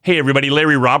Hey everybody,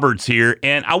 Larry Roberts here,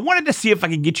 and I wanted to see if I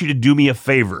could get you to do me a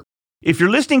favor. If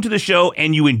you're listening to the show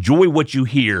and you enjoy what you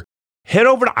hear, head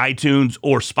over to iTunes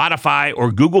or Spotify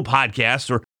or Google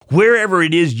Podcasts or wherever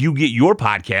it is you get your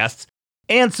podcasts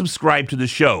and subscribe to the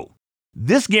show.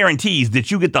 This guarantees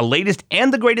that you get the latest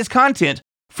and the greatest content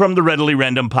from the Readily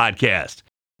Random podcast.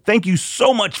 Thank you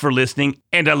so much for listening,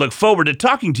 and I look forward to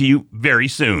talking to you very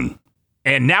soon.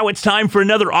 And now it's time for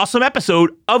another awesome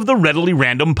episode of the Readily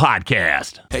Random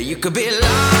podcast. Hey, you could be larger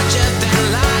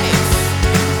than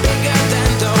life, bigger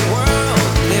than the world,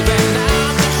 living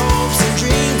out the hopes and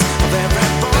dreams of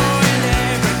every boy and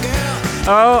every girl.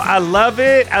 Oh, I love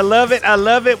it. I love it. I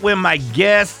love it when my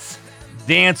guests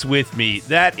dance with me.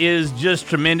 That is just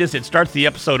tremendous. It starts the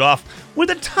episode off with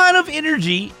a ton of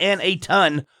energy and a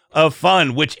ton of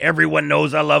fun, which everyone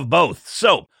knows I love both.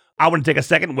 So I want to take a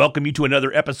second and welcome you to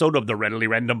another episode of the Readily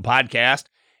Random podcast.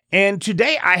 And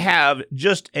today I have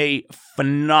just a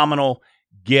phenomenal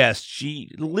guest. She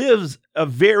lives a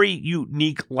very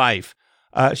unique life.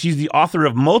 She's the author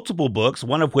of multiple books,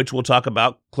 one of which we'll talk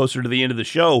about closer to the end of the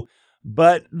show.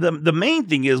 But the main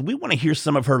thing is we want to hear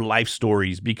some of her life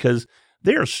stories because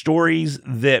they are stories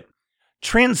that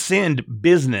transcend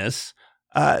business.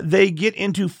 They get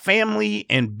into family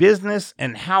and business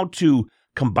and how to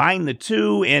combine the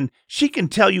two, and she can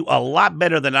tell you a lot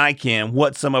better than I can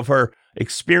what some of her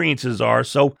experiences are.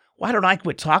 So why don't I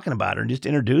quit talking about her and just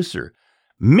introduce her?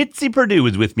 Mitzi Perdue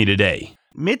is with me today.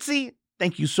 Mitzi,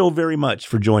 thank you so very much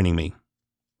for joining me.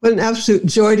 What an absolute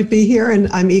joy to be here,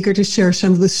 and I'm eager to share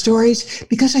some of the stories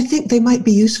because I think they might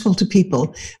be useful to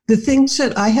people. The things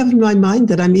that I have in my mind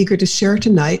that I'm eager to share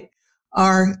tonight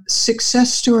are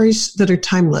success stories that are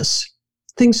timeless.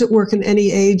 Things that work in any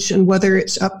age and whether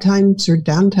it's up times or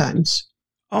down times.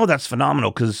 Oh, that's phenomenal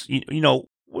because, you know,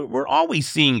 we're always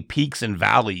seeing peaks and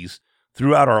valleys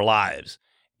throughout our lives.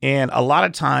 And a lot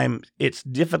of times it's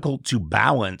difficult to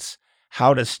balance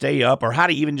how to stay up or how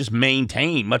to even just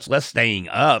maintain, much less staying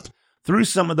up through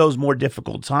some of those more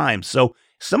difficult times. So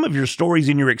some of your stories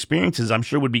and your experiences, I'm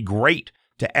sure, would be great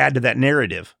to add to that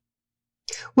narrative.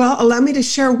 Well, allow me to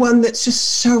share one that's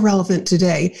just so relevant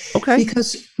today. Okay.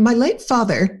 Because my late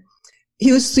father,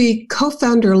 he was the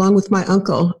co-founder, along with my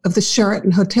uncle, of the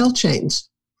Sheraton hotel chains.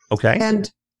 Okay. And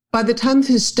by the time of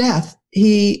his death,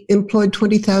 he employed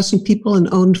 20,000 people and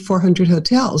owned 400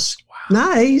 hotels.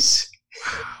 Wow. Nice.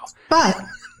 Wow. But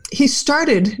he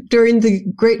started during the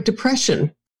Great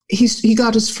Depression. He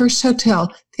got his first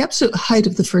hotel, the absolute height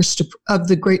of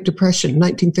the Great Depression,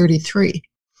 1933.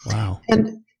 Wow.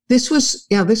 And this was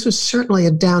certainly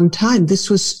a down time.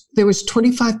 There was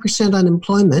 25%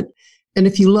 unemployment. And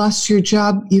if you lost your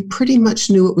job, you pretty much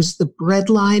knew it was the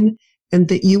breadline and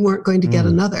that you weren't going to get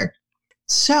another.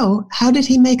 So how did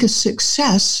he make a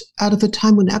success out of a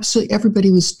time when absolutely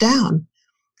everybody was down?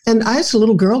 And I, as a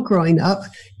little girl growing up,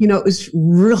 it was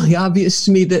really obvious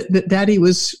to me that Daddy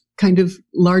was kind of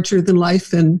larger than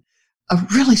life and a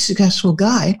really successful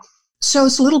guy. So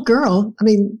as a little girl,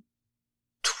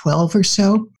 12 or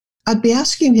so, I'd be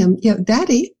asking him,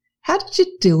 Daddy, how did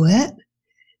you do it?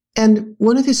 And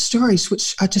one of his stories,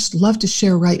 which I just love to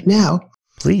share right now,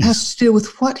 Please, has to do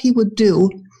with what he would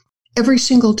do every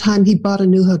single time he bought a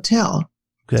new hotel.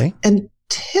 Okay. And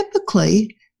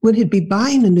typically, when he'd be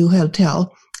buying a new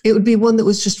hotel, it would be one that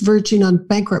was just verging on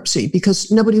bankruptcy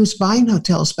because nobody was buying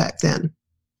hotels back then.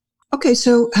 Okay,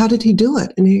 so how did he do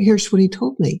it? And here's what he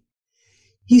told me.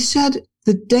 He said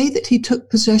the day that he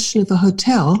took possession of a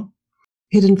hotel,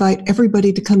 he'd invite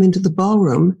everybody to come into the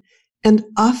ballroom. And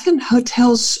often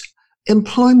hotels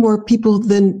employ more people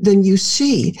than you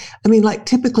see.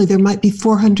 Typically there might be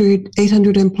 400,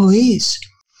 800 employees.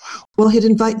 Well, he'd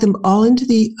invite them all into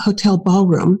the hotel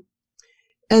ballroom.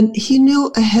 And he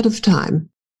knew ahead of time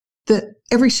that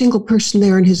every single person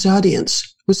there in his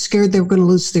audience was scared they were going to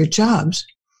lose their jobs.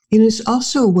 He was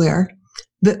also aware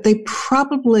that they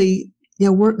probably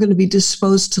weren't going to be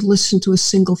disposed to listen to a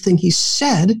single thing he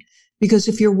said. Because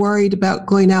if you're worried about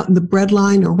going out in the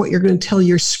breadline or what you're going to tell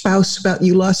your spouse about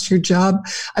you lost your job,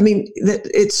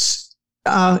 it's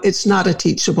not a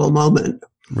teachable moment.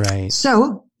 Right.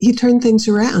 So he turned things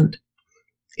around.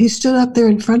 He stood up there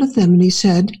in front of them and he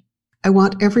said, I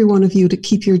want every one of you to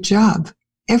keep your job.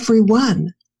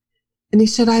 Everyone. And he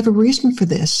said, I have a reason for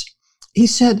this. He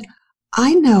said,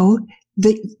 I know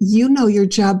that you know your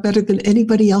job better than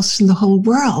anybody else in the whole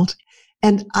world.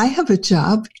 And I have a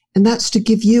job, and that's to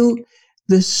give you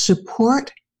the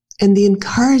support and the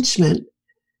encouragement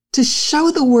to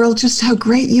show the world just how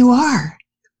great you are.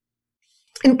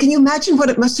 And can you imagine what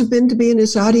it must have been to be in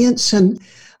his audience and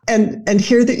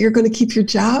hear that you're going to keep your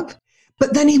job?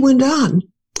 But then he went on.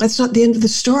 That's not the end of the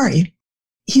story.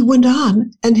 he went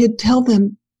on and he'd tell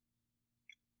them,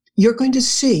 you're going to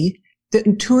see that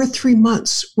in 2 or 3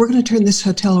 months, we're going to turn this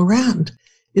hotel around.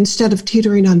 Instead of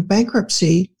teetering on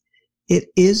bankruptcy, it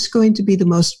is going to be the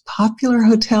most popular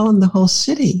hotel in the whole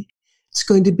city. It's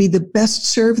going to be the best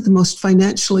served, the most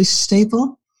financially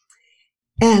stable.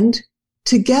 And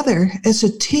together as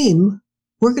a team,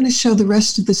 we're going to show the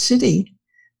rest of the city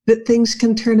that things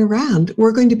can turn around.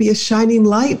 We're going to be a shining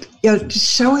light,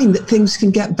 showing that things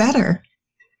can get better.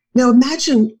 Now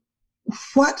imagine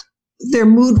what their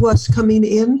mood was coming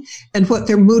in and what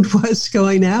their mood was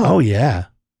going out. Oh, yeah.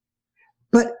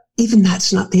 But even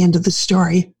that's not the end of the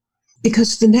story,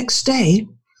 because the next day,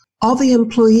 all the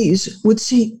employees would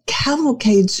see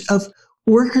cavalcades of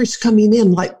workers coming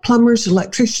in, like plumbers,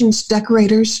 electricians,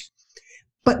 decorators,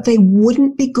 but they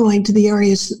wouldn't be going to the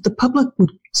areas that the public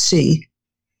would see.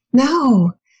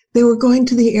 No, they were going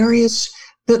to the areas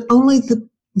that only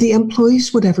the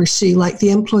employees would ever see, like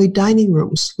the employee dining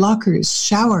rooms, lockers,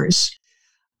 showers,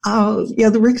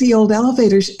 the rickety old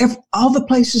elevators, all the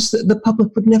places that the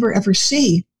public would never ever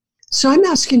see. So I'm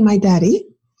asking my daddy,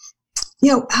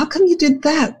 how come you did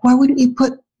that? Why wouldn't you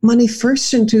put money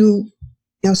first into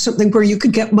something where you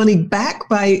could get money back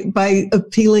by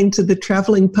appealing to the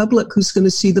traveling public who's going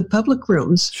to see the public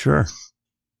rooms? Sure.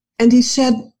 And he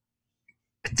said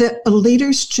that a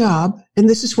leader's job, and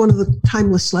this is one of the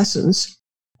timeless lessons,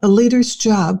 a leader's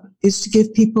job is to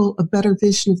give people a better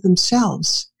vision of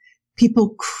themselves.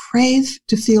 People crave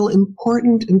to feel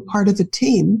important and part of a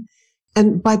team.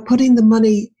 And by putting the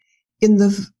money in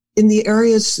the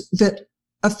areas that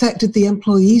affected the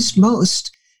employees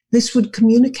most, this would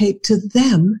communicate to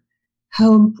them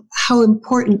how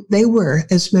important they were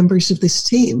as members of this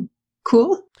team.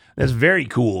 Cool? That's very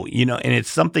cool, and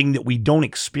it's something that we don't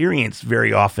experience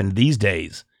very often these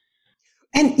days.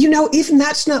 And, even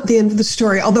that's not the end of the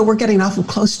story, although we're getting awful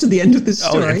close to the end of the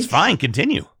story. Oh, it's fine.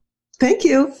 Continue. Thank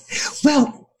you.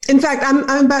 Well, in fact,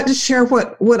 I'm about to share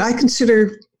what I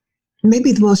consider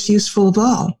maybe the most useful of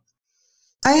all.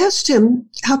 I asked him,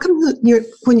 how come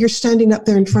when you're standing up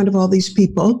there in front of all these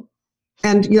people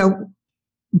and,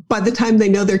 by the time they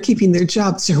know they're keeping their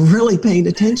jobs, they're really paying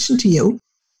attention to you.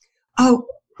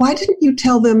 Why didn't you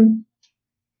tell them,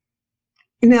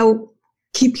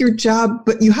 keep your job,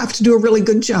 but you have to do a really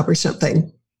good job or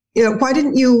something? Why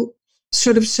didn't you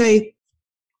sort of say,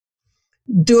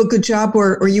 do a good job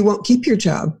or you won't keep your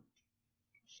job?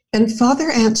 And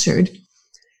Father answered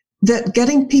that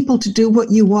getting people to do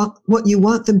what you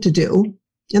want them to do,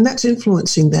 and that's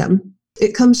influencing them,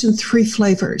 it comes in 3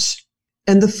 flavors.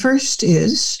 And the first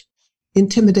is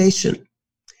intimidation.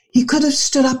 He could have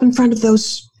stood up in front of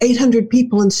those 800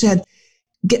 people and said,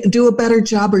 do a better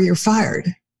job or you're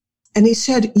fired. And he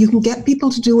said, you can get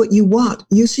people to do what you want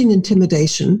using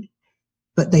intimidation,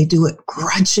 but they do it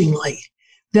grudgingly.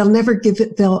 They'll never give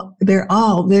it their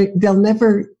all. They'll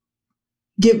never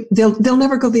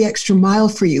go the extra mile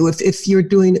for you if you're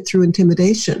doing it through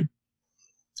intimidation.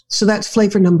 So that's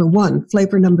flavor number 1.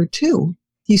 Flavor number 2,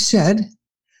 he said,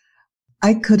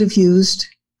 I could have used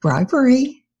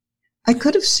bribery. I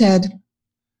could have said,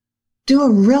 do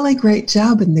a really great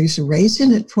job and there's a raise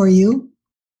in it for you.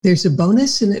 There's a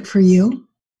bonus in it for you.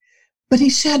 But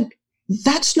he said,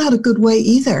 that's not a good way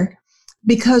either,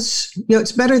 because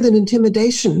it's better than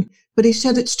intimidation. But he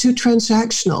said it's too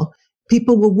transactional.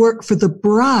 People will work for the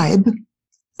bribe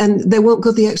and they won't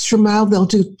go the extra mile. They'll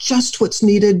do just what's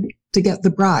needed to get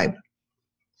the bribe.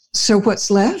 So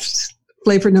what's left?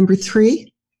 Flavor number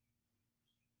 3,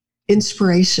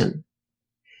 inspiration.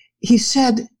 He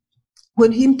said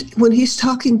when he's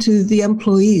talking to the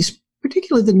employees,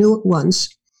 particularly the new ones,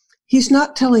 he's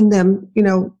not telling them,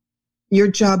 your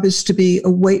job is to be a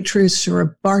waitress or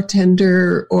a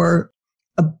bartender or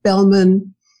a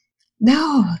bellman.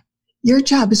 No, your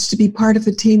job is to be part of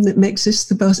a team that makes this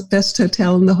the best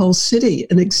hotel in the whole city,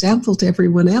 an example to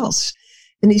everyone else.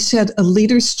 And he said a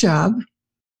leader's job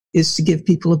is to give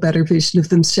people a better vision of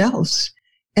themselves.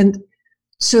 And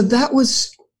so that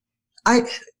was,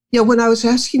 when I was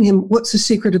asking him, what's the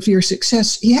secret of your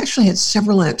success? He actually had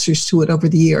several answers to it over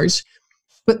the years.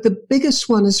 But the biggest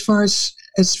one, as far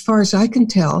as I can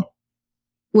tell,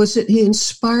 was that he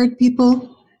inspired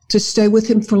people to stay with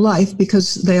him for life,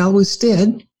 because they always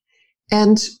did,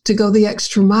 and to go the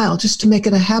extra mile, just to make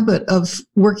it a habit of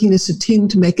working as a team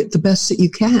to make it the best that you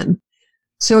can.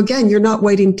 So again, you're not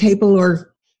waiting table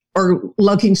or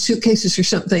lugging suitcases or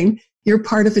something. You're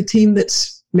part of a team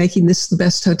that's making this the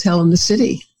best hotel in the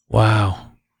city. Wow.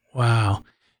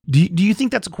 Do you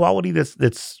think that's a quality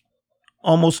that's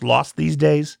almost lost these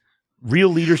days? Real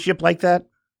leadership like that?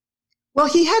 Well,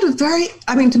 he had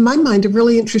to my mind, a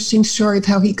really interesting story of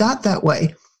how he got that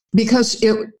way. because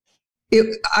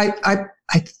I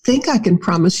think I can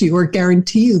promise you or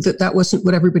guarantee you that that wasn't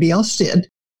what everybody else did.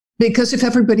 Because if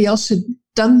everybody else had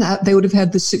done that, they would have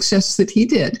had the success that he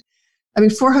did. I mean,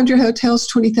 400 hotels,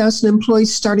 20,000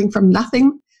 employees starting from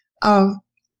nothing.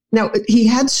 Now, he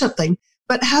had something,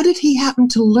 but how did he happen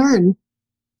to learn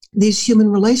these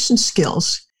human relation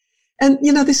skills? And,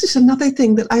 this is another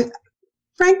thing that I,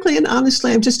 frankly and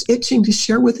honestly, I'm just itching to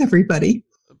share with everybody.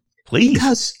 Please.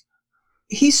 Because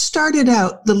he started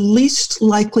out the least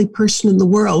likely person in the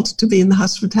world to be in the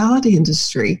hospitality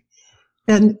industry.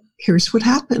 And here's what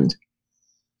happened.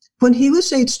 When he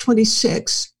was age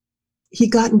 26, he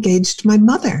got engaged to my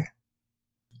mother.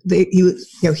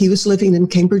 He was living in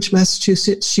Cambridge,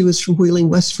 Massachusetts. She was from Wheeling,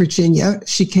 West Virginia.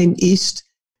 She came east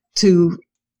to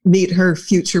meet her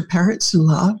future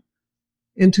parents-in-law.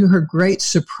 And to her great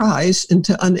surprise and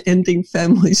to unending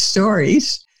family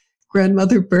stories,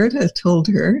 Grandmother Berta told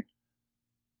her,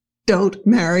 "Don't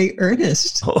marry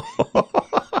Ernest.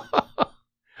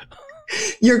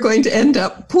 You're going to end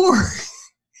up poor."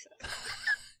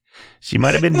 She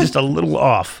might have been just a little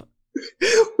off.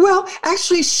 Well,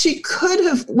 actually, she could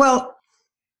have. Well,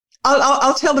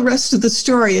 I'll tell the rest of the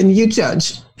story and you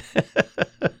judge.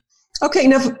 Okay,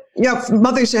 now,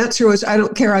 Mother's answer was, "I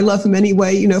don't care. I love him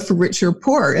anyway, for rich or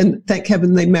poor." And thank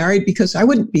heaven they married because I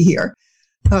wouldn't be here.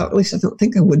 At least I don't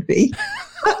think I would be.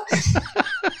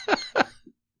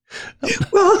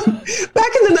 Well,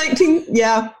 back in the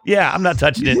Yeah, I'm not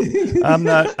touching it. I'm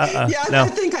not. No. I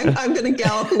think I'm going to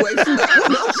gallop away from that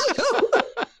one also.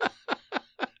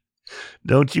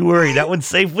 Don't you worry. That one's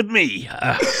safe with me.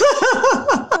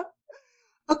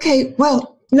 Okay,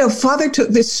 well, Father took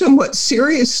this somewhat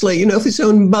seriously. If his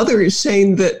own mother is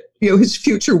saying that, his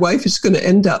future wife is going to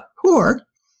end up poor.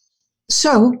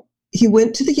 So he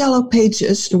went to the Yellow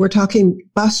Pages, and we're talking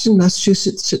Boston,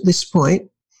 Massachusetts at this point.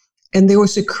 And there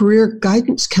was a career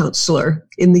guidance counselor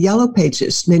in the Yellow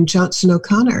Pages named Johnson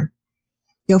O'Connor.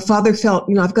 Father felt,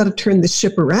 I've got to turn this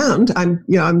ship around.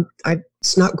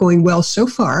 It's not going well so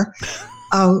far.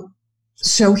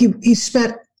 So he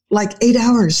spent like 8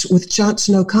 hours with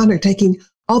Johnson O'Connor, taking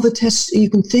all the tests that you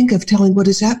can think of, telling what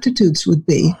his aptitudes would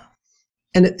be.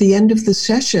 And at the end of the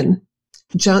session,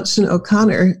 Johnson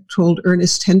O'Connor told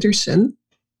Ernest Henderson,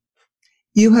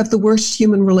 "You have the worst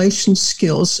human relations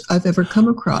skills I've ever come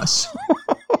across.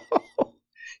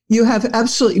 You have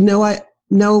absolutely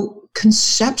no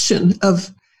conception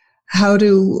of how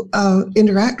to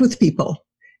interact with people.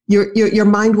 Your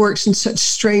mind works in such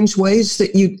strange ways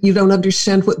that you don't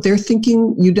understand what they're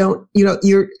thinking.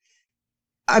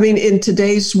 In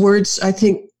today's words, I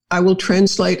think I will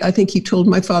translate. I think he told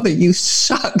my father, "You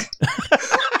suck."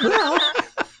 Well,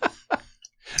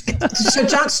 so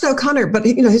Johnson O'Connor, but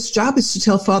his job is to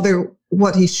tell Father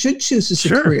what he should choose as a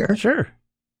career. Sure.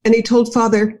 And he told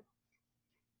Father,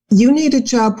 "You need a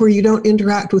job where you don't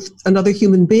interact with another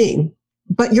human being,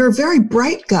 but you're a very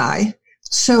bright guy.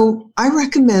 So I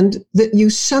recommend that you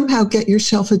somehow get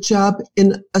yourself a job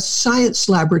in a science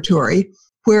laboratory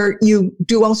where you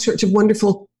do all sorts of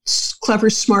wonderful, clever,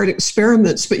 smart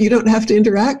experiments, but you don't have to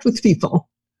interact with people."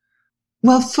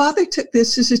 Well, Father took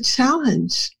this as a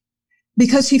challenge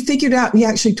because he figured out, and he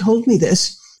actually told me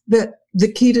this, that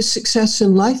the key to success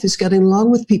in life is getting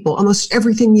along with people. Almost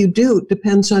everything you do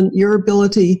depends on your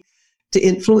ability to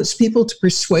influence people, to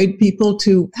persuade people,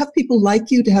 to have people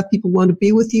like you, to have people want to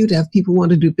be with you, to have people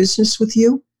want to do business with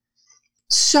you.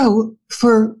 So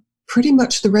for pretty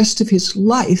much the rest of his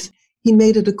life, he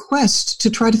made it a quest to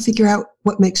try to figure out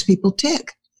what makes people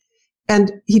tick.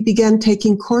 And he began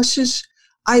taking courses.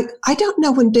 I don't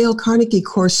know when the Dale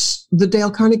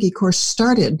Carnegie course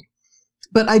started,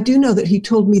 but I do know that he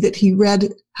told me that he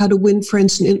read How to Win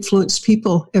Friends and Influence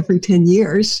People every 10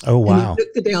 years. Oh, wow. And he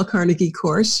took the Dale Carnegie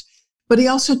course. But he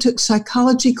also took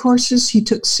psychology courses. He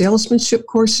took salesmanship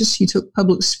courses. He took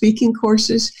public speaking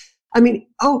courses. And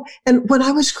when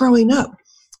I was growing up,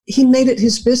 he made it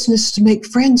his business to make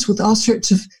friends with all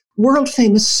sorts of world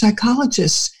famous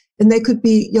psychologists. And they could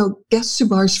be, guests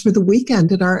of ours for the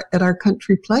weekend at our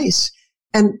country place.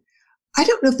 And I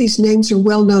don't know if these names are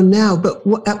well known now, but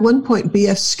at one point,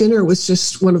 B.F. Skinner was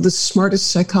just one of the smartest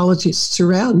psychologists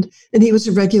around, and he was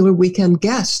a regular weekend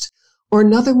guest. Or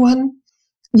another one,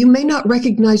 you may not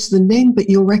recognize the name, but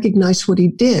you'll recognize what he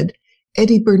did.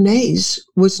 Eddie Bernays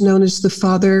was known as the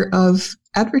father of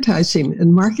advertising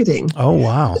and marketing. Oh,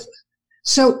 wow.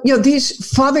 So,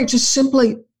 Father just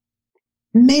simply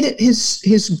made it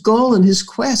his goal and his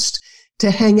quest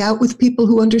to hang out with people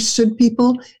who understood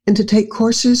people and to take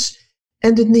courses.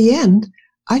 And in the end,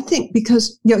 I think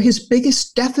because, his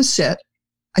biggest deficit,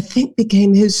 I think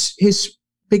became his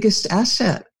biggest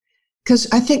asset. because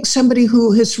I think somebody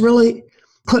who has really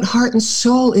put heart and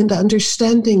soul into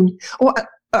understanding,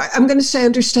 I'm going to say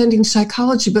understanding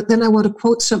psychology, but then I want to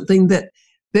quote something that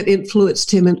influenced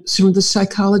him, and from the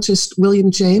psychologist William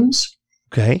James.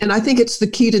 Okay. And I think it's the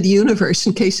key to the universe,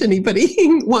 in case anybody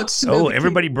wants to know. Oh,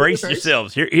 everybody brace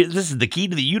yourselves. Here, this is the key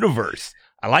to the universe.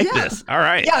 I like this. All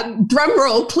right. Yeah, drum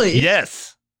roll, please.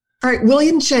 Yes. All right,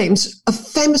 William James, a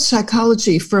famous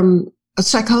psychologist from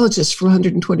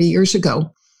 120 years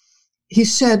ago, he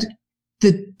said,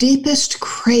 the deepest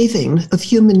craving of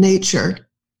human nature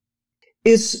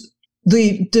is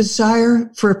the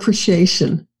desire for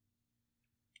appreciation.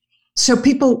 So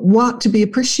people want to be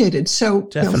appreciated. So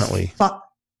definitely,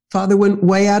 Father went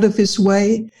way out of his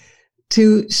way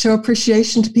to show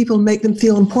appreciation to people and make them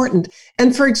feel important.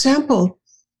 And for example,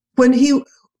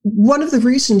 one of the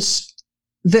reasons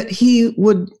that he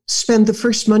would spend the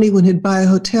first money when he'd buy a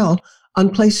hotel on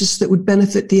places that would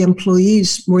benefit the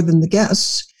employees more than the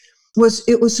guests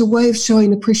it was a way of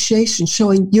showing appreciation,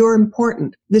 showing you're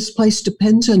important. This place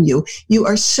depends on you. You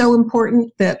are so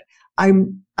important that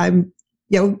I'm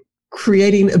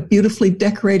creating a beautifully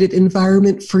decorated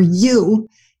environment for you,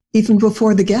 even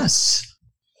before the guests.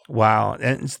 Wow,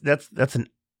 and that's an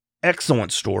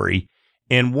excellent story,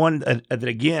 and one that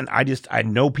again, I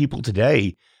know people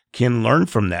today can learn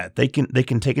from that. They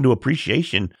can take into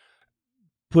appreciation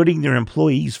putting their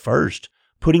employees first,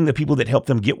 putting the people that help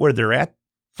them get where they're at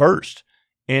first,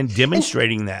 and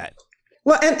demonstrating that.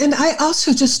 Well, and I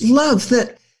also just love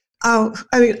that. I'm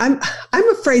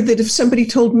afraid that if somebody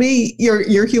told me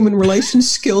your human relations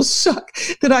skills suck,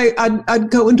 that I'd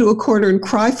go into a corner and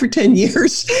cry for 10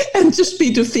 years and just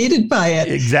be defeated by it.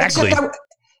 Exactly.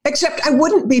 Except I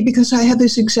wouldn't be, because I have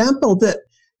this example that,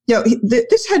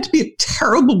 this had to be a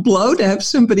terrible blow to have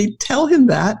somebody tell him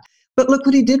that, but look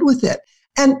what he did with it.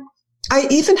 And I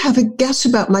even have a guess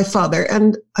about my father,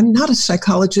 and I'm not a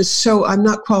psychologist, so I'm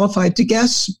not qualified to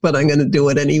guess, but I'm going to do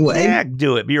it anyway. Yeah,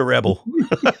 do it. Be a rebel.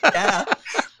 Yeah.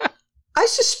 I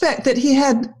suspect that he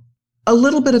had a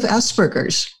little bit of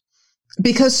Asperger's,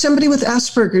 because somebody with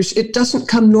Asperger's, it doesn't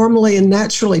come normally and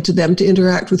naturally to them to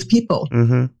interact with people.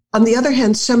 Mm-hmm. On the other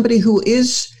hand, somebody who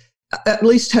at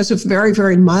least has a very,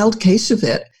 very mild case of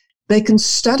it, they can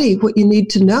study what you need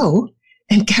to know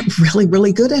and get really,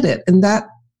 really good at it. And that,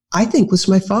 I think, was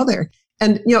my father.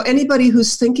 And, anybody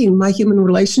who's thinking my human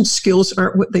relations skills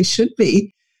aren't what they should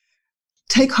be,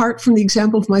 take heart from the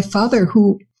example of my father,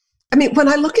 who, when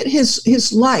I look at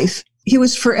his life, he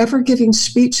was forever giving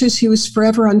speeches. He was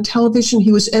forever on television.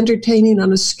 He was entertaining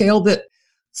on a scale that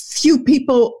few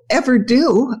people ever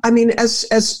do.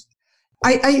 As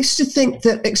I used to think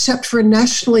that, except for a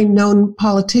nationally known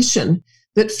politician,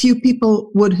 that few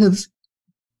people would have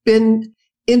been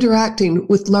interacting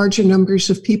with larger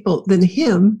numbers of people than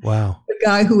him. Wow. The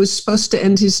guy who was supposed to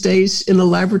end his days in a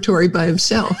laboratory by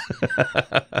himself.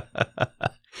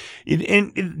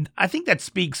 And I think that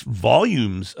speaks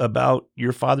volumes about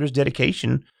your father's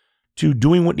dedication to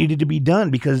doing what needed to be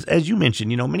done, because as you mentioned,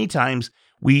 many times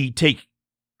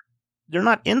they're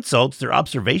not insults, they're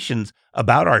observations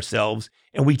about ourselves,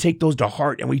 and we take those to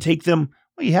heart, and we take them,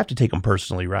 well, you have to take them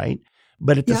personally, right?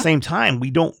 But at the same time,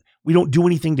 we don't do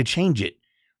anything to change it.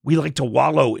 We like to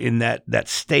wallow in that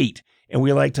state, and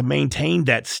we like to maintain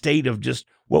that state of just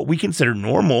what we consider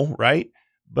normal, right?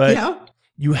 But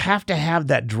you have to have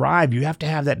that drive, you have to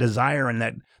have that desire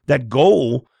and that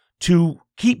goal to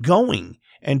keep going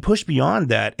and push beyond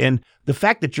that. And the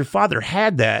fact that your father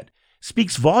had that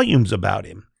speaks volumes about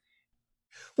him.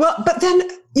 Well, but then,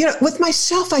 with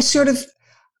myself, I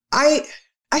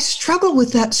struggle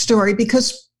with that story,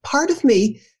 because part of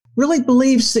me really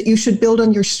believes that you should build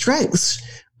on your strengths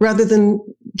rather than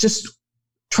just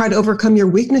try to overcome your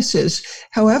weaknesses.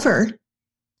 However,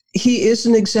 he is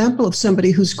an example of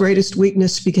somebody whose greatest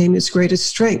weakness became his greatest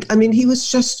strength. He was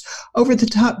just over the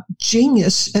top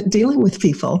genius at dealing with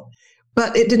people,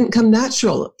 but it didn't come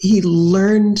natural. He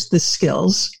learned the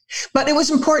skills, but it was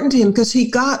important to him, because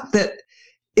he got that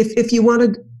if you want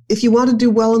to do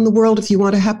well in the world, if you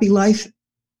want a happy life,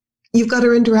 you've got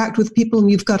to interact with people, and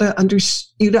you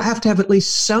have to have at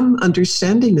least some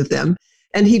understanding of them.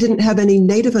 And he didn't have any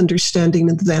native understanding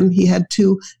of them. He had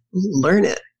to learn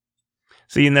it.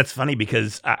 See, and that's funny,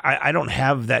 because I don't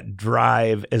have that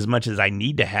drive as much as I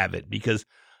need to have it, because,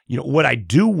 what I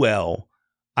do well,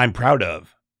 I'm proud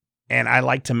of. And I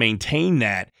like to maintain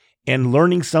that, and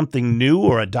learning something new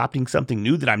or adopting something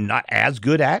new that I'm not as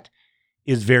good at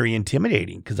is very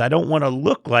intimidating, because I don't want to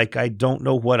look like I don't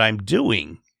know what I'm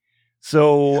doing.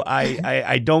 So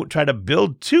I don't try to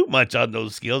build too much on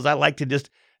those skills. I like to just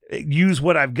use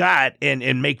what I've got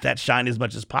and make that shine as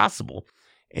much as possible.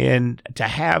 And to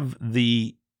have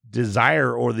the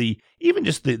desire or even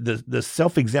just the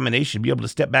self-examination, be able to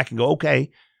step back and go, okay,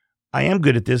 I am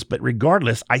good at this, but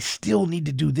regardless, I still need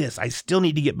to do this. I still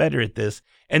need to get better at this.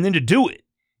 And then to do it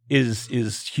is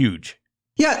huge.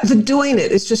 Yeah, the doing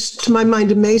it is just, to my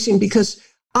mind, amazing because,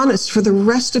 honest, for the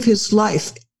rest of his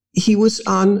life, he was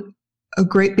on a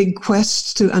great big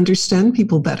quest to understand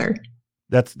people better.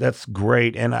 That's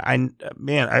great. And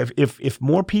if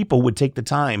more people would take the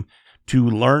time to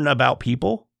learn about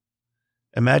people,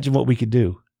 imagine what we could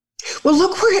do. Well,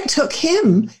 look where it took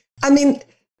him. I mean,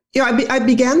 I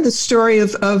began the story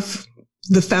of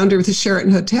the founder of the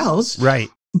Sheraton Hotels, right,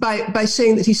 by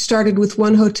saying that he started with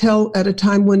one hotel at a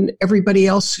time when everybody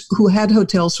else who had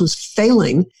hotels was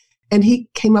failing. And he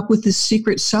came up with this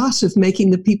secret sauce of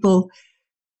making the people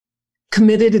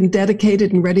committed and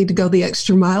dedicated and ready to go the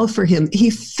extra mile for him. He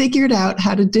figured out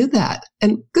how to do that.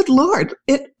 And good Lord,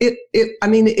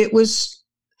 it was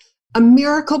a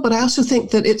miracle, but I also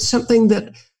think that it's something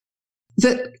that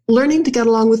learning to get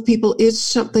along with people is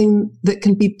something that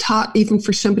can be taught even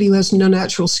for somebody who has no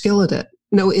natural skill at it,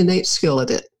 no innate skill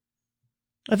at it.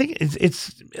 I think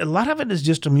it's a lot of it is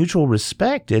just a mutual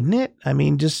respect, isn't it? I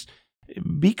mean, just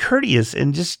be courteous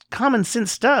and just common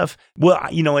sense stuff. Well,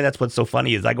 and that's what's so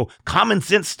funny is I go common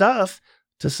sense stuff.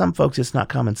 To some folks, it's not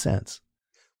common sense.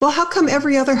 Well, how come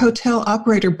every other hotel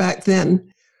operator back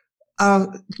then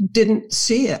didn't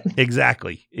see it?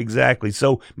 Exactly.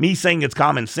 So me saying it's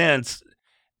common sense,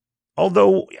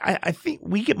 although I think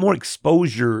we get more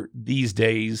exposure these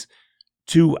days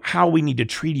to how we need to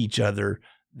treat each other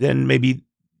than maybe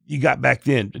you got back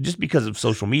then, just because of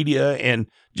social media and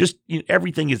just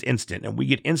everything is instant and we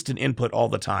get instant input all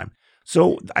the time.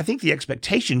 So I think the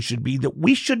expectation should be that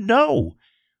we should know.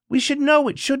 We should know.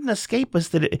 It shouldn't escape us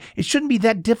that it shouldn't be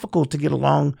that difficult to get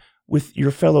along with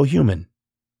your fellow human.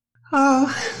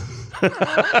 Oh.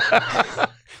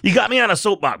 You got me on a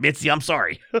soapbox, Mitzi. I'm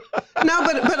sorry. No,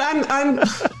 but I'm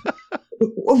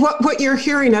what you're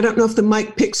hearing, I don't know if the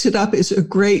mic picks it up, is a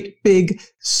great big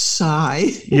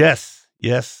sigh. Yes.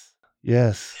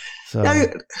 So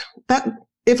that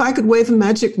if I could wave a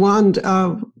magic wand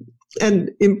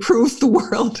and improve the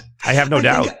world, I have no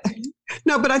doubt.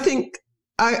 But I think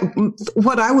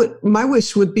my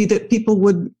wish would be that people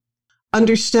would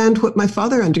understand what my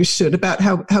father understood about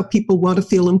how people want to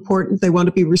feel important. They want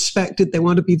to be respected. They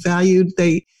want to be valued.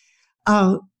 They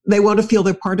want to feel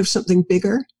they're part of something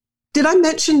bigger. Did I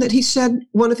mention that he said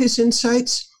one of his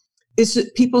insights is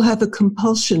that people have a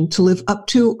compulsion to live up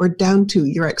to or down to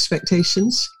your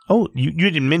expectations? Oh, you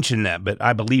didn't mention that, but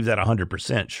I believe that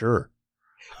 100%, sure.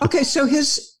 Okay,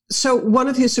 so one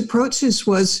of his approaches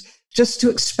was just to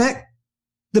expect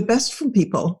the best from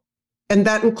people. And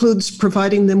that includes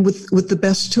providing them with the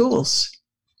best tools.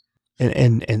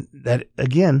 And that,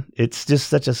 again, it's just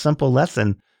such a simple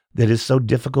lesson that is so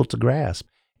difficult to grasp.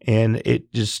 And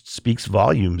it just speaks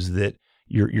volumes that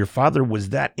your father was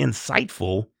that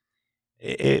insightful.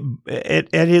 It's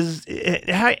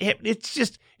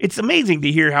amazing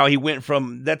to hear how he went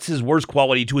from that's his worst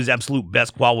quality to his absolute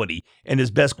best quality. And his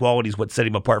best quality is what set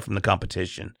him apart from the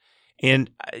competition.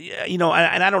 And,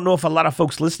 and I don't know if a lot of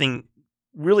folks listening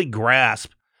really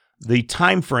grasp the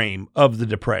time frame of the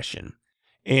Depression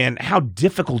and how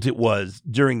difficult it was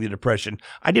during the Depression.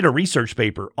 I did a research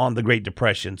paper on the Great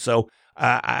Depression. So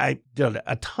I did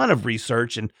a ton of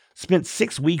research and spent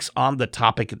 6 weeks on the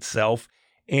topic itself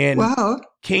and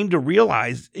came to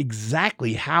realize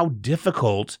exactly how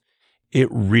difficult it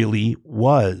really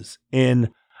was. And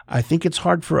I think it's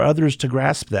hard for others to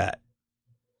grasp that.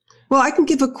 Well, I can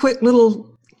give a quick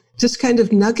little just kind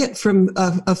of nugget from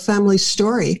a family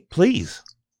story. Please.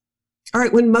 All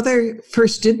right. When mother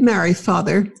first did marry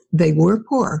father, they were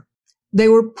poor. They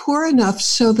were poor enough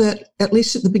so that at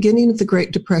least at the beginning of the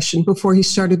Great Depression, before he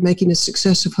started making a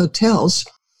success of hotels,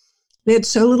 they had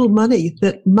so little money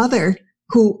that mother,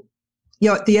 who,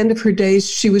 at the end of her days,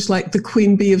 she was like the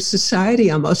queen bee of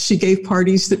society almost. She gave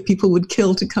parties that people would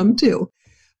kill to come to.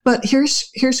 But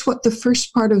here's what the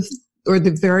first part of, or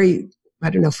the very,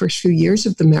 first few years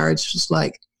of the marriage was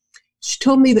like. She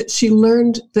told me that she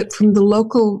learned that from the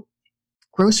local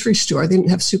grocery store, they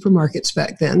didn't have supermarkets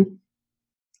back then,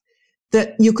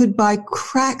 that you could buy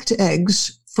cracked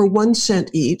eggs for 1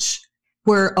 cent each,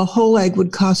 where a whole egg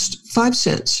would cost 5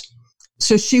 cents.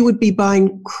 So she would be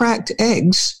buying cracked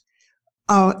eggs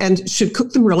and should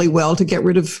cook them really well to get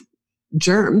rid of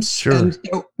germs. Sure. And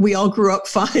we all grew up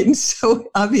fine, so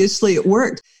obviously it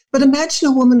worked. But imagine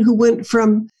a woman who went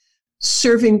from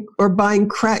serving or buying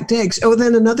cracked eggs. Oh,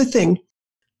 then another thing,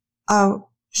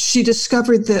 she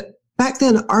discovered that back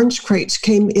then orange crates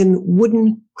came in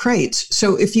wooden crates.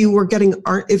 So if you were getting,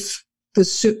 if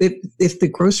if the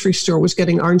grocery store was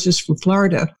getting oranges from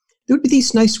Florida, there would be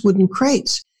these nice wooden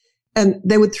crates, and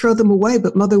they would throw them away,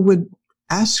 but Mother would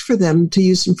ask for them to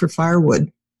use them for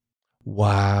firewood.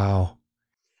 Wow.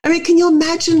 I mean, can you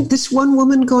imagine this one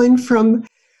woman going from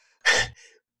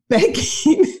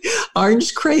baking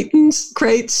orange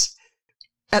crates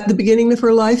at the beginning of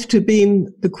her life to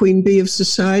being the queen bee of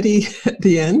society at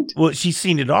the end? Well, she's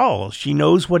seen it all. She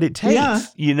knows what it takes, Yeah.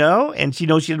 you know, and she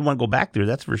knows she didn't want to go back there.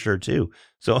 That's for sure, too.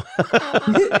 So,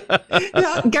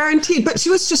 Yeah, guaranteed. But she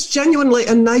was just genuinely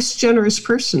a nice, generous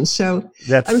person. So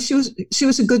that's I mean, she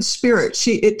was a good spirit.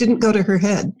 It didn't go to her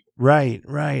head. right.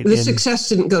 The And success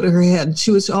didn't go to her head. She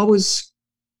was always.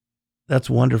 that's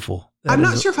wonderful. That I'm is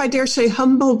not sure if I dare say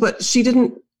humble, but she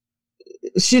didn't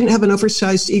have an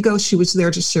oversized ego. She was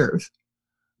there to serve.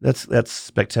 That's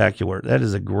spectacular. That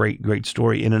is a great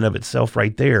story in and of itself,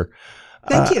 right there.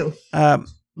 Thank you.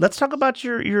 Let's talk about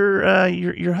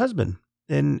your husband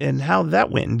and how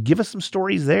that went, and give us some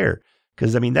stories there,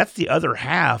 because I mean that's the other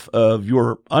half of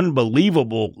your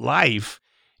unbelievable life,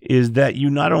 is that you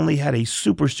not only had a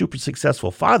super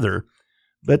successful father,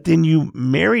 but then you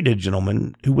married a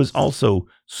gentleman who was also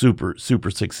super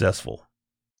successful.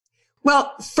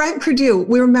 Well, Frank Perdue,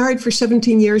 we were married for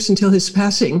 17 years until his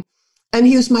passing. And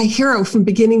he was my hero from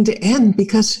beginning to end,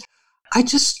 because I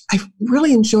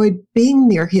really enjoyed being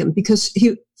near him, because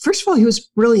first of all, he was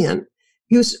brilliant.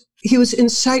 He was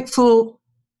insightful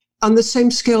on the same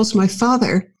scale as my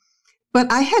father.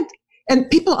 But and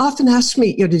people often ask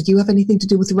me, did you have anything to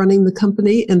do with running the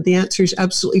company? And the answer is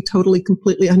absolutely, totally,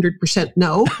 completely, 100%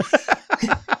 no.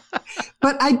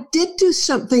 But I did do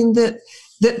something that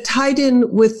tied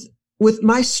in with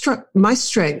my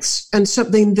strengths, and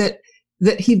something that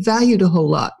he valued a whole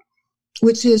lot,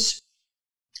 which is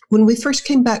when we first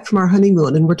came back from our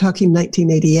honeymoon, and we're talking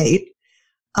 1988,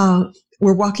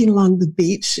 we're walking along the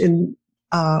beach in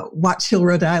Watch Hill,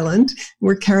 Rhode Island.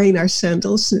 We're carrying our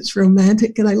sandals, and it's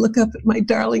romantic. And I look up at my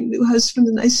darling new husband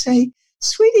and I say,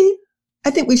 "Sweetie, I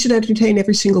think we should entertain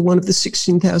every single one of the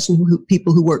 16,000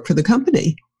 people who work for the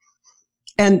company."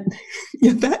 And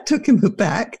that took him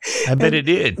aback. I bet it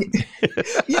did.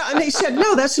 Yeah, and he said,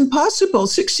 "No, that's impossible.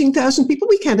 16,000 people,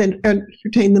 we can't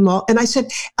entertain them all." And I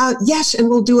said, "Yes, and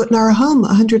we'll do it in our home,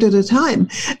 100 at a time."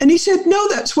 And he said, "No,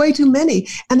 that's way too many."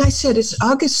 And I said, "It's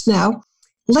August now.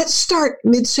 Let's start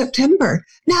mid-September."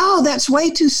 "No, that's way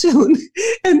too soon."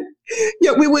 And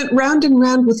we went round and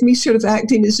round with me sort of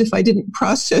acting as if I didn't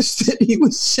process that he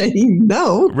was saying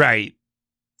no. Right.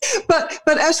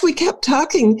 But as we kept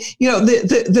talking,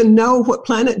 the no, what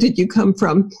planet did you come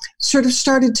from, sort of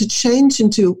started to change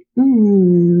into,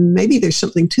 maybe there's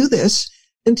something to this,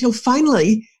 until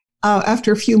finally,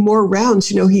 after a few more rounds,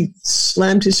 he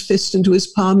slammed his fist into his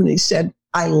palm and he said,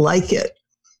 "I like it."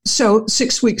 So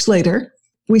 6 weeks later,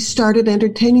 we started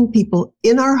entertaining people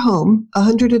in our home,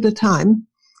 100 at a time,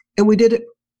 and we did it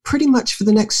pretty much for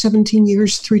the next 17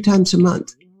 years, 3 times a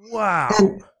month. Wow.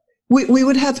 And we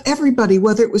would have everybody,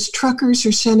 whether it was truckers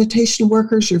or sanitation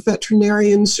workers or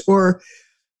veterinarians or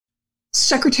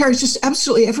secretaries, just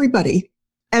absolutely everybody.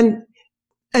 And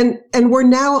we're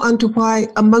now on to why,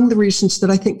 among the reasons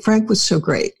that I think Frank was so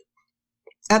great.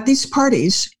 At these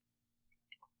parties,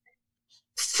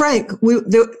 Frank, we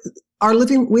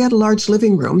had a large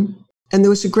living room, and there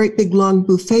was a great big long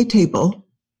buffet table,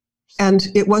 and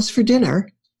it was for dinner.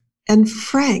 And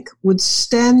Frank would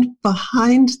stand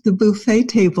behind the buffet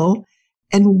table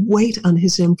and wait on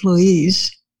his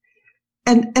employees.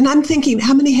 And I'm thinking,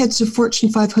 how many heads of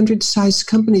Fortune 500 sized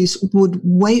companies would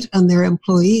wait on their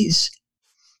employees?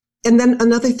 And then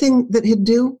another thing that he'd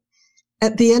do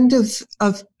at the end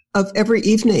of every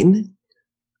evening,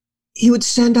 he would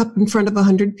stand up in front of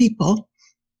 100 people,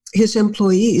 his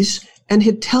employees, and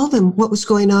he'd tell them what was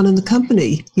going on in the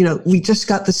company. We just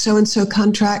got the so-and-so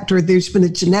contract, or there's been a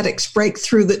genetics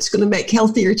breakthrough that's going to make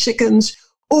healthier chickens,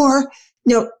 or,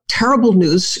 terrible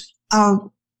news.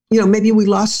 Maybe we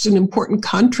lost an important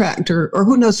contract, or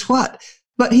who knows what.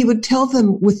 But he would tell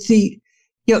them with the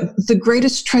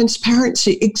greatest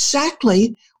transparency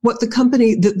exactly what the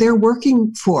company that they're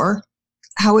working for,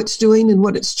 how it's doing and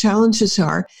what its challenges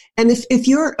are. And if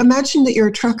imagine that you're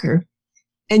a trucker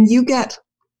and you get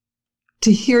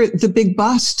to hear the big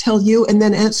boss tell you and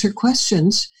then answer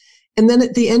questions. And then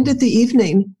at the end of the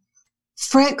evening,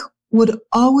 Frank would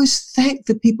always thank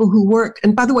the people who worked.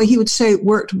 And by the way, he would say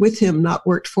worked with him, not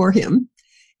worked for him.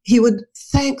 He would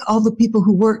thank all the people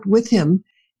who worked with him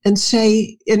and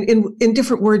say in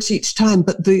different words each time,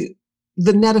 but the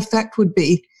net effect would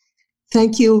be,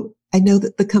 "Thank you. I know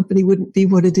that the company wouldn't be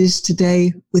what it is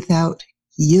today without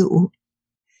you."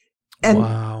 And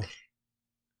wow.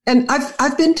 And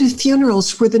I've been to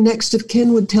funerals where the next of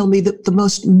kin would tell me that the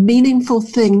most meaningful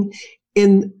thing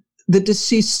in the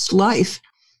deceased's life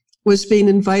was being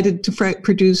invited to Frank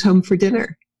Perdue's home for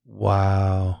dinner.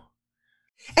 Wow.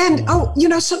 And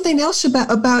something else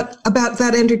about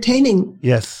that entertaining.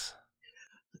 Yes.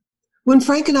 When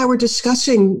Frank and I were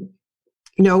discussing,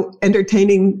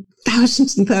 entertaining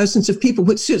thousands and thousands of people,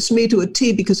 which suits me to a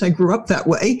T because I grew up that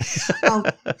way.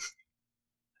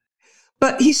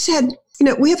 But he said,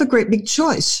 we have a great big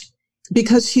choice,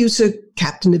 because he was a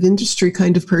captain of industry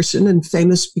kind of person and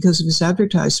famous because of his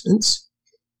advertisements.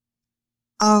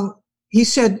 He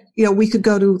said, we could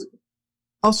go to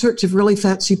all sorts of really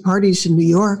fancy parties in New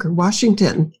York or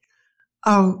Washington.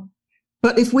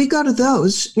 But if we go to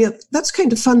those, that's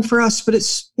kind of fun for us, but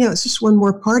it's just one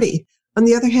more party. On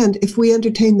the other hand, if we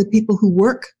entertain the people who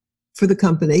work for the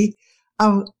company,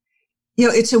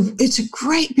 it's a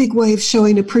great big way of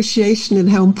showing appreciation and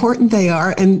how important they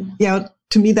are. And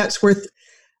to me, that's worth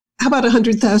how about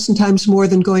 100,000 times more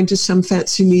than going to some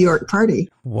fancy New York party.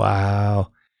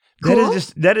 Wow. Cool?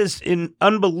 That is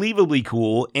unbelievably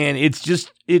cool. And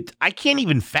I can't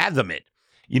even fathom it.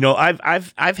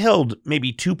 I've held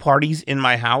maybe 2 parties in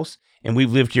my house, and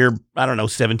we've lived here,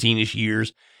 17-ish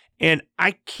years, and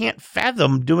I can't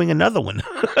fathom doing another one.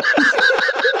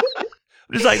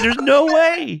 It's like, there's no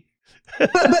way.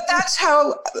 but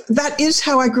that is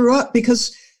how I grew up,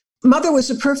 because Mother was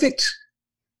a perfect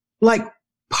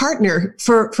partner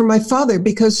for my father,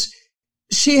 because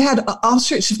she had all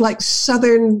sorts of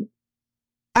Southern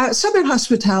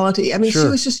hospitality. I mean,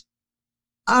 Sure.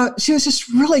 she was just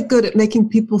really good at making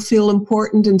people feel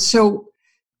important. And so,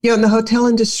 in the hotel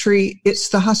industry, it's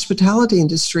the hospitality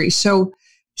industry. So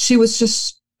she was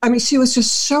just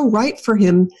so right for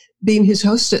him being his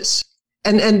hostess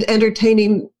and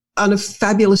entertaining on a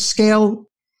fabulous scale.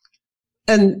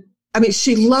 And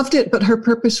she loved it, but her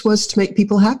purpose was to make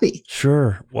people happy.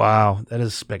 Sure. Wow. That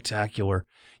is spectacular.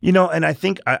 And I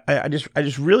think I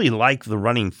just really like the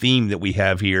running theme that we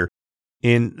have here,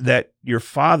 in that your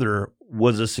father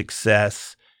was a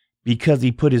success because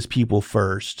he put his people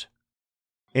first.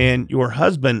 And your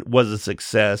husband was a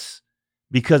success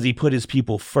because he put his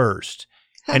people first.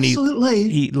 Absolutely.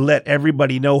 And he let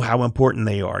everybody know how important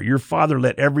they are. Your father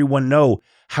let everyone know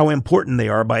how important they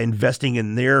are by investing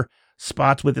in their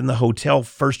spots within the hotel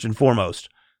first and foremost.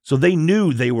 So they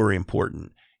knew they were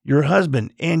important. Your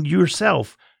husband and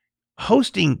yourself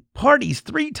hosting parties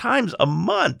 3 times a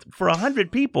month for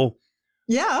 100 people.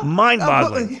 Yeah.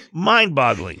 Mind-boggling.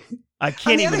 Mind-boggling. I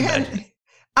can't even imagine.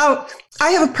 I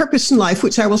have a purpose in life,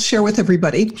 which I will share with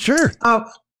everybody. Sure.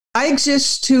 I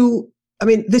exist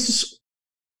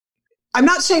I'm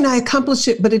not saying I accomplish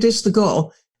it, but it is the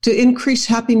goal, to increase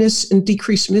happiness and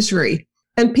decrease misery.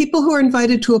 And people who are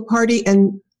invited to a party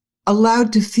and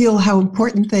allowed to feel how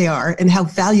important they are and how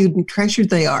valued and treasured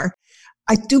they are,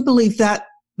 I do believe that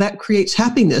creates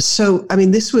happiness. So,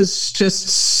 this was just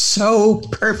so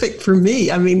perfect for me.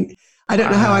 I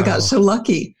don't know how I got so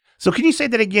lucky. So can you say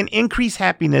that again? Increase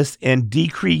happiness and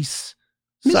decrease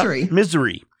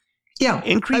misery. Yeah.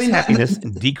 Increase happiness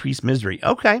and decrease misery.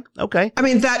 Okay.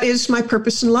 That is my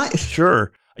purpose in life.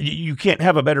 Sure. You can't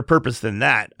have a better purpose than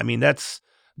that. That's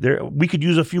there. We could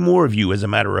use a few more of you, as a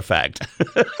matter of fact.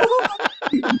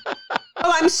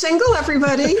 I'm single,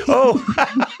 everybody. Oh.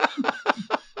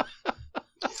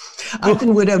 I've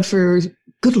been widowed for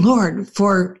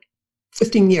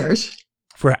 15 years.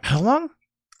 For how long?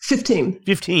 15.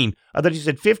 15. I thought you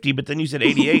said 50, but then you said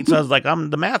 88. So I was like,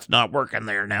 the math's not working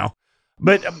there now.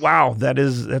 But wow,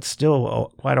 that's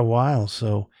still quite a while.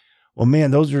 So, well, man,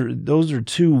 those are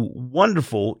 2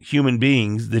 wonderful human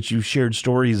beings that you've shared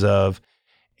stories of.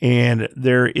 And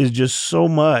there is just so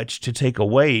much to take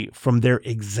away from their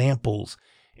examples.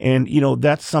 And,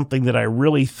 that's something that I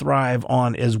really thrive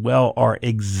on as well, are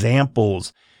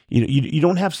examples. You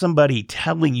don't have somebody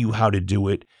telling you how to do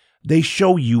it. They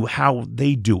show you how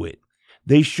they do it.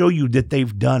 They show you that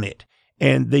they've done it,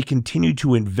 and they continue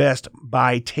to invest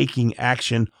by taking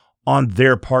action on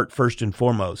their part first and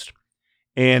foremost.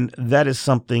 And that is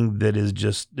something that is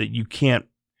just that you can't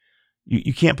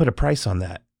put a price on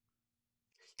that.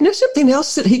 Something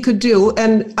else that he could do,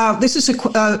 and this is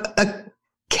a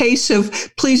case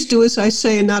of please do as I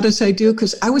say and not as I do,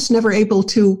 because I was never able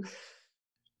to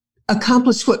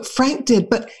accomplish what Frank did,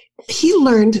 but he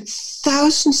learned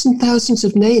thousands and thousands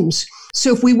of names.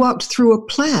 So if we walked through a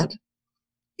plant,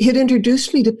 he'd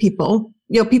introduce me to people,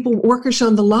 workers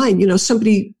on the line,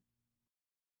 somebody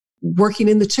working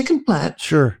in the chicken plant.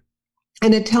 Sure.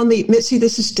 And he'd tell me, Mitzi,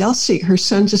 this is Delcy. Her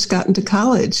son just got into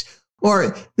college.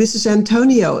 Or this is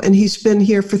Antonio, and he's been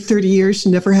here for 30 years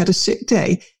and never had a sick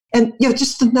day. And,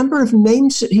 just the number of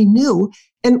names that he knew.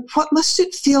 And what must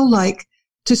it feel like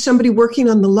to somebody working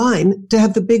on the line to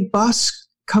have the big boss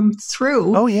come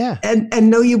through Oh, yeah. and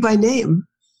know you by name?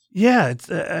 Yeah. It's,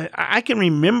 I can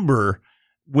remember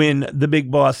when the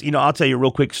big boss, I'll tell you a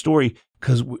real quick story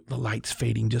because the light's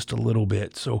fading just a little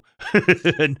bit. So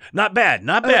not bad.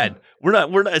 We're not,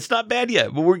 it's not bad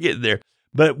yet, but we're getting there.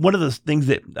 But one of the things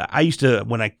that I used to,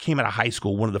 when I came out of high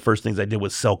school, one of the first things I did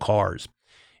was sell cars.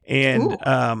 And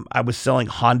I was selling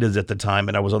Hondas at the time,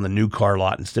 and I was on the new car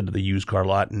lot instead of the used car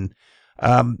lot. And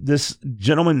this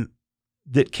gentleman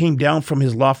that came down from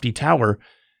his lofty tower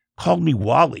called me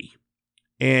Wally.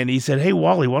 And he said, "Hey,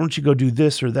 Wally, why don't you go do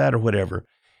this or that or whatever?"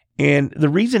 And the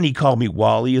reason he called me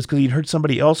Wally is because he'd heard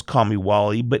somebody else call me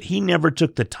Wally, but he never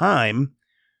took the time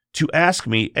to ask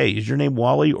me, "Hey, is your name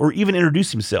Wally?" or even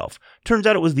introduce himself. Turns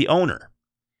out it was the owner.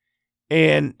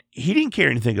 And he didn't care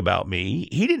anything about me.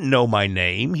 He didn't know my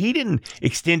name. He didn't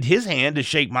extend his hand to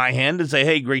shake my hand and say,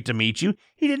 "Hey, great to meet you."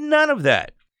 He did none of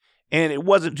that. And it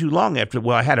wasn't too long after,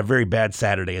 I had a very bad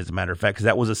Saturday, as a matter of fact, because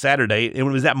that was a Saturday, and it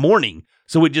was that morning.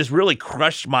 So it just really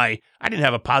crushed I didn't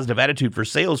have a positive attitude for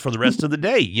sales for the rest of the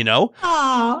day,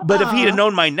 But if he had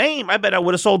known my name, I bet I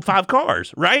would have sold 5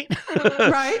 cars, right?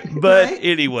 Right. But right.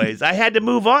 anyways, I had to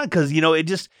move on because, it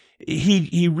just,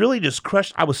 he really just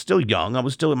crushed. I was still young. I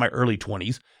was still in my early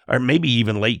 20s or maybe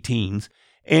even late teens.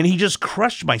 And he just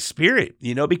crushed my spirit,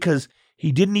 because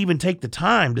he didn't even take the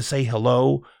time to say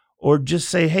hello or just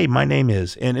say, "Hey, my name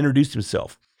is," and introduce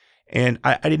himself. And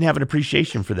I didn't have an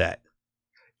appreciation for that.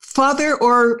 Father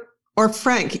or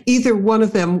Frank, either one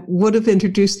of them would have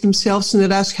introduced themselves and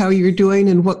then asked how you're doing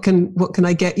and what can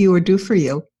I get you or do for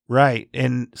you. Right.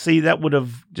 And see, that would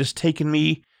have just taken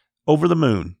me over the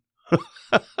moon.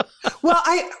 Well,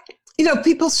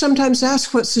 people sometimes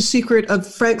ask, what's the secret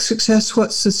of Frank's success?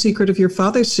 What's the secret of your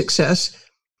father's success?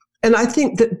 And I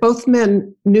think that both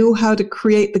men knew how to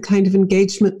create the kind of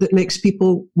engagement that makes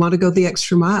people want to go the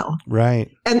extra mile. Right.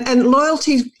 And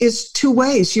loyalty is 2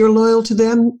 ways. You're loyal to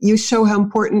them. You show how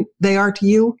important they are to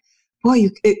you. Boy,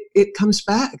 it comes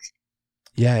back.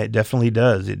 Yeah, it definitely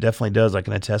does. It definitely does. I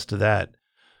can attest to that.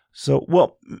 So,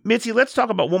 Mitzi, let's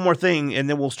talk about one more thing, and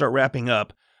then we'll start wrapping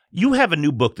up. You have a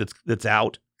new book that's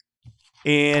out,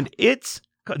 and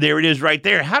there it is right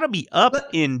there. How to be up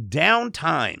in down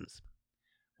times.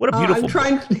 What a beautiful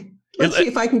book. Let's see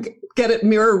if I can get it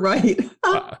mirror right.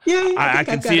 Yay, I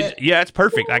can see it. Yeah, it's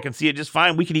perfect. I can see it just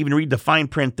fine. We can even read the fine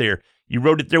print there. You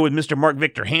wrote it there with Mr. Mark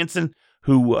Victor Hansen,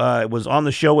 who was on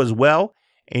the show as well.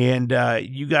 And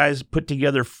you guys put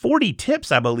together 40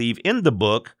 tips, I believe, in the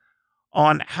book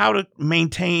on how to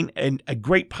maintain a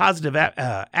great positive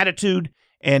attitude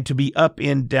and to be up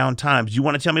in down times. Do you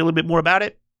want to tell me a little bit more about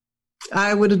it?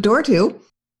 I would adore to.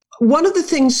 One of the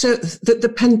things that the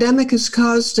pandemic has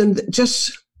caused, and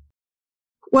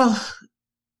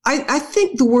I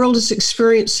think the world is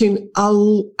experiencing, I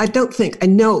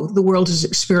know the world is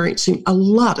experiencing a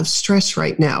lot of stress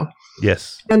right now.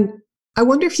 Yes. And I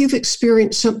wonder if you've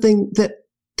experienced something that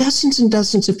dozens and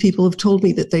dozens of people have told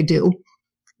me that they do,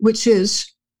 which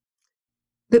is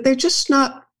that they're just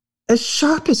not as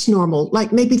sharp as normal.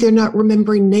 Like maybe they're not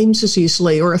remembering names as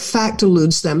easily, or a fact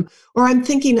eludes them. Or I'm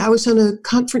thinking, I was on a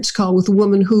conference call with a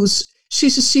woman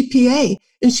she's a CPA,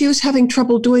 and she was having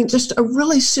trouble doing just a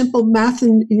really simple math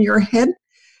in your head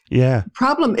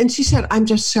problem. And she said, "I'm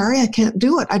just sorry, I can't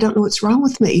do it. I don't know what's wrong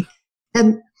with me."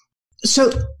 And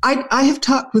so I have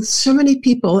talked with so many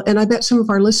people, and I bet some of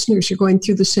our listeners are going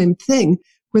through the same thing,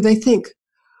 where they think,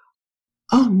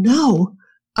 "Oh no,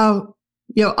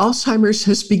 Alzheimer's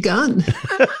has begun."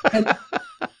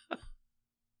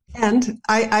 And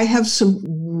I have some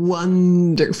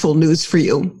wonderful news for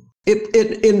you.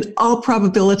 In all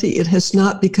probability, it has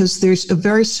not, because there's a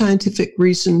very scientific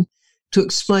reason to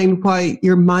explain why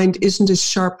your mind isn't as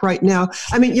sharp right now.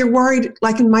 I mean, you're worried,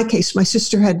 like in my case, my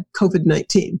sister had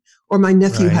COVID-19, or my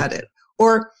nephew had it,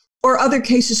 or other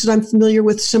cases that I'm familiar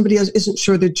with, somebody else isn't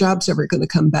sure their job's ever going to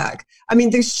come back. I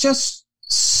mean, there's just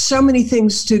so many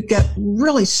things to get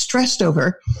really stressed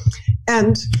over.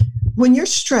 And when you're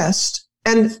stressed,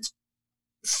 and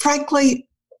frankly,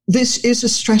 this is a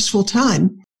stressful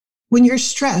time, when you're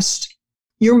stressed,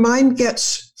 your mind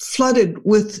gets flooded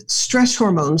with stress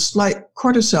hormones like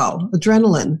cortisol,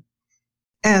 adrenaline.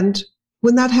 And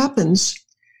when that happens,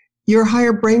 your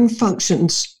higher brain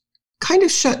functions kind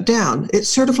of shut down. It's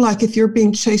sort of like if you're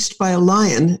being chased by a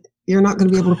lion, you're not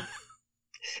going to be able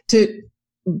to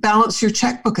balance your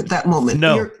checkbook at that moment.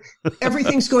 No.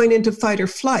 Everything's going into fight or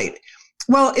flight.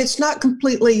 Well, it's not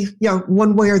completely,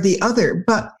 one way or the other,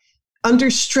 but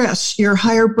under stress, your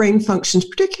higher brain functions,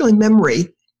 particularly memory,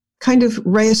 kind of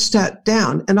rheostat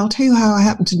down. And I'll tell you how I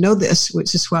happen to know this,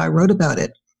 which is why I wrote about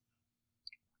it.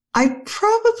 I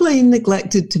probably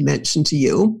neglected to mention to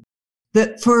you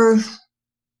that for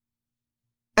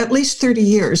at least 30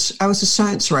 years, I was a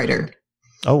science writer.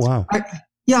 Oh, wow.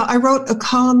 I wrote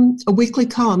a weekly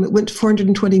column. It went to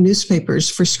 420 newspapers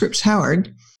for Scripps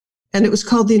Howard, and it was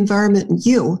called The Environment and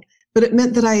You. But it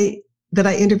meant that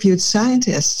I interviewed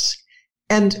scientists.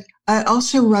 And I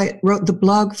also wrote the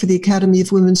blog for the Academy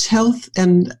of Women's Health,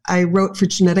 and I wrote for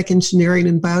Genetic Engineering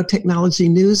and Biotechnology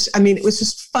News. I mean, it was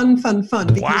just fun.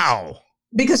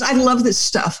 Because I love this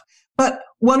stuff. But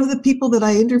one of the people that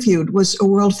I interviewed was a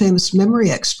world-famous memory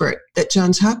expert at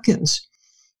Johns Hopkins.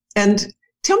 And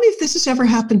tell me if this has ever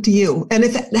happened to you. And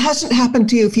if it hasn't happened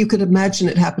to you, if you could imagine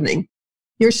it happening.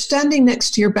 You're standing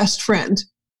next to your best friend,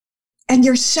 and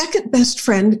your second best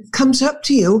friend comes up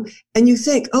to you, and you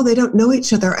think, oh, they don't know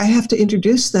each other. I have to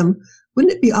introduce them.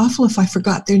 Wouldn't it be awful if I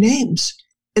forgot their names?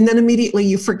 And then immediately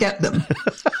you forget them.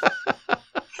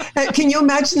 Can you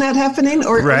imagine that happening?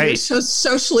 Or right. Are you so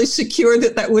socially secure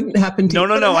that wouldn't happen to you?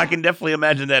 No. I can definitely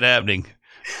imagine that happening.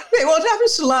 Okay, well, it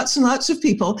happens to lots and lots of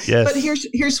people. Yes. But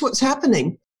here's what's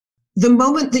happening. The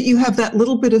moment that you have that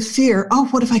little bit of fear, oh,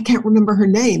 what if I can't remember her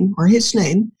name or his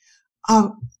name?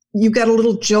 You get a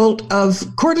little jolt of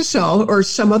cortisol or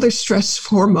some other stress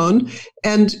hormone,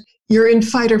 and you're in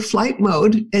fight or flight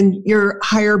mode, and your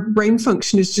higher brain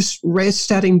function is just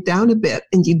rheostating down a bit,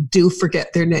 and you do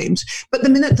forget their names. But the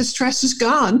minute the stress is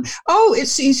gone, oh,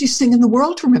 it's the easiest thing in the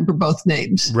world to remember both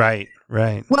names. Right.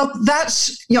 Well,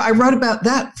 that's, I wrote about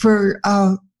that for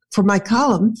my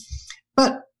column,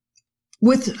 but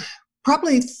with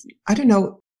probably, I don't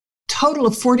know, total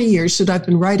of 40 years that I've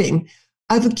been writing,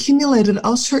 I've accumulated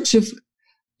all sorts of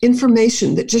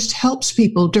information that just helps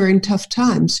people during tough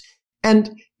times. And,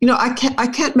 I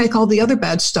can't make all the other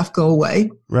bad stuff go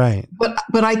away. Right.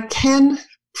 But I can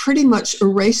pretty much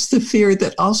erase the fear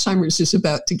that Alzheimer's is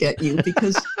about to get you,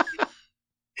 because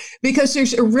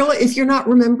there's if you're not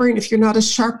remembering, if you're not as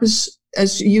sharp as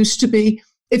you used to be,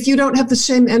 if you don't have the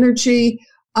same energy,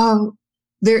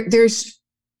 there's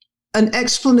an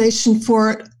explanation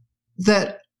for it,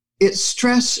 that it's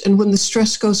stress, and when the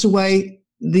stress goes away,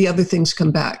 the other things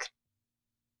come back.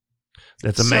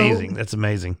 That's amazing. That's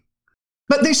amazing.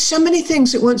 But there's so many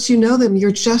things that once you know them,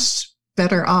 you're just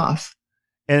better off.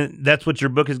 And that's what your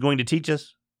book is going to teach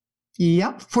us?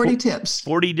 Yep, 40 tips.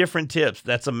 40 different tips.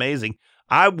 That's amazing.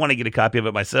 I want to get a copy of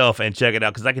it myself and check it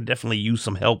out, because I could definitely use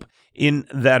some help in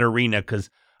that arena, because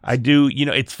I do,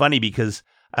 it's funny because,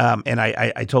 and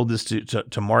I told this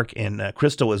to Mark and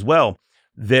Crystal as well,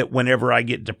 that whenever I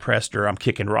get depressed or I'm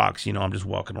kicking rocks, I'm just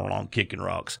walking along kicking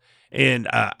rocks, and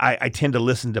I tend to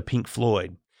listen to Pink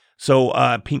Floyd. So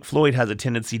Pink Floyd has a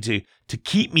tendency to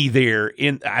keep me there.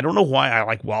 I don't know why I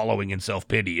like wallowing in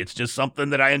self-pity. It's just something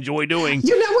that I enjoy doing.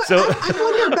 You know what? So, I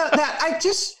wonder about that.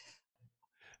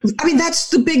 That's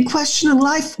the big question in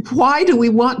life. Why do we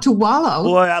want to wallow?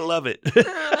 Boy, I love it. Okay,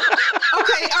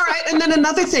 all right. And then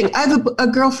another thing. I have a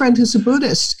girlfriend who's a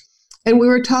Buddhist, and we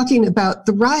were talking about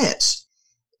the riots.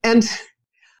 And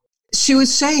she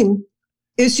was saying,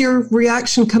 is your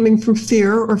reaction coming from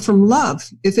fear or from love?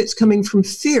 If it's coming from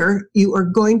fear, you are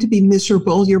going to be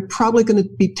miserable. You're probably going to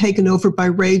be taken over by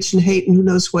rage and hate and who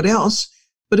knows what else.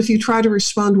 But if you try to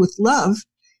respond with love,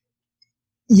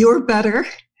 you're better,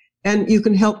 and you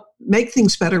can help make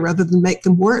things better rather than make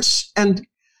them worse.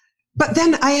 But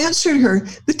then I answered her,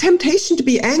 the temptation to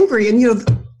be angry and,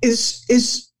 is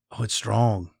it's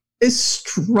strong. Is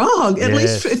strong. Yes. At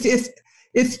least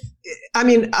if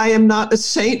I am not a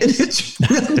saint, and it's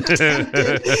really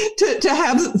tempting to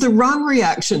have the wrong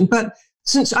reaction. But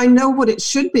since I know what it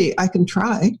should be, I can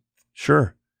try.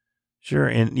 Sure.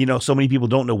 And, so many people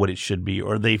don't know what it should be,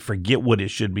 or they forget what it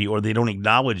should be, or they don't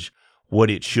acknowledge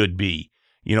what it should be.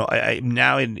 I'm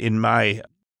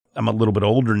a little bit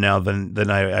older now than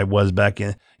I was back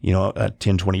in,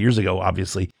 10, 20 years ago,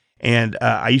 obviously. And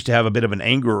I used to have a bit of an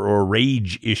anger or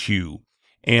rage issue.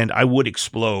 And I would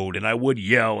explode, and I would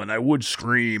yell, and I would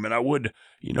scream, and I would,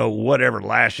 whatever,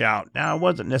 lash out. Now, I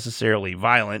wasn't necessarily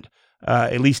violent,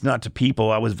 at least not to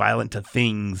people. I was violent to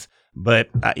things. But,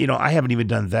 I haven't even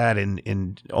done that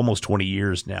in almost 20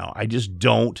 years now. I just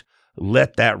don't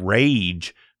let that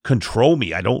rage control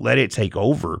me. I don't let it take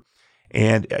over.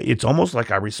 And it's almost like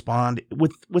I respond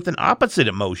with an opposite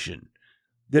emotion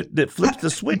that flips the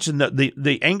switch. And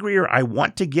the angrier I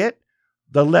want to get,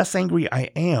 the less angry I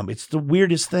am. It's the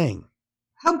weirdest thing.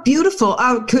 How beautiful.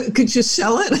 Could you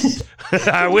sell it?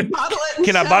 I would.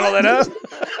 Can I bottle that up?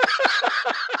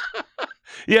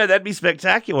 Yeah, that'd be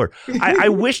spectacular. I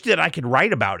wish that I could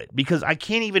write about it, because I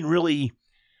can't even really,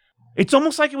 It's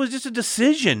almost like it was just a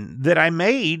decision that I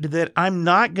made that I'm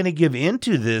not going to give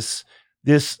into this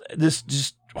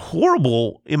just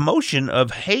horrible emotion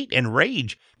of hate and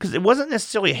rage, because it wasn't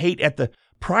necessarily hate at the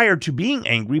prior to being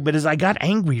angry, but as I got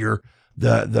angrier,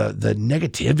 the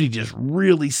negativity just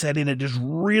really set in. It just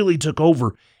really took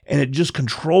over, and it just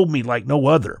controlled me like no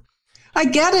other. I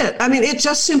get it. I mean, it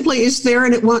just simply is there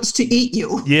and it wants to eat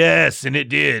you. Yes, and it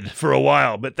did for a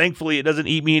while, but thankfully it doesn't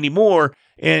eat me anymore,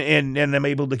 and I'm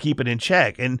able to keep it in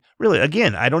check. And really,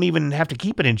 again, I don't even have to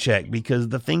keep it in check, because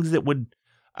the things that would,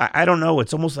 I don't know,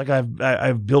 it's almost like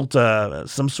I've built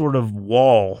some sort of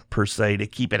wall per se to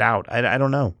keep it out. I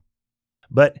don't know,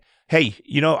 but hey,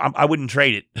 I wouldn't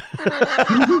trade it.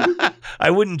 I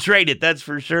wouldn't trade it, that's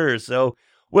for sure. So,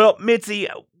 well, Mitzi,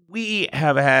 we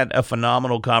have had a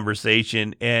phenomenal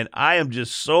conversation, and I am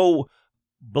just so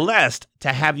blessed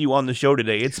to have you on the show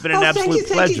today. It's been an absolute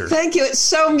pleasure. Thank you. It's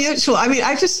so mutual. I mean,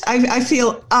 I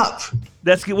feel up.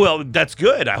 That's good. Well, that's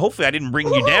good. Hopefully I didn't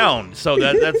bring you down. So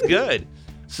that's good.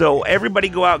 So everybody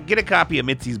go out, get a copy of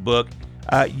Mitzi's book.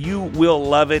 You will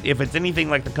love it. If it's anything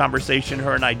like the conversation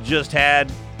her and I just had,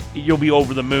 you'll be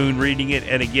over the moon reading it.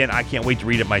 And again, I can't wait to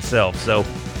read it myself. So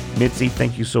Mitzi,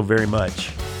 thank you so very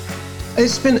much.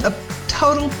 It's been a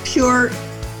total pure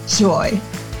joy.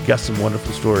 You got some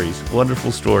wonderful stories.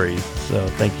 So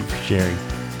thank you for sharing.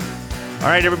 All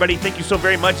right, everybody, thank you so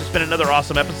very much. It's been another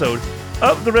awesome episode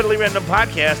of the Readily Random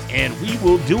Podcast, and we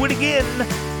will do it again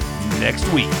next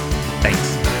week.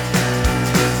 Thanks.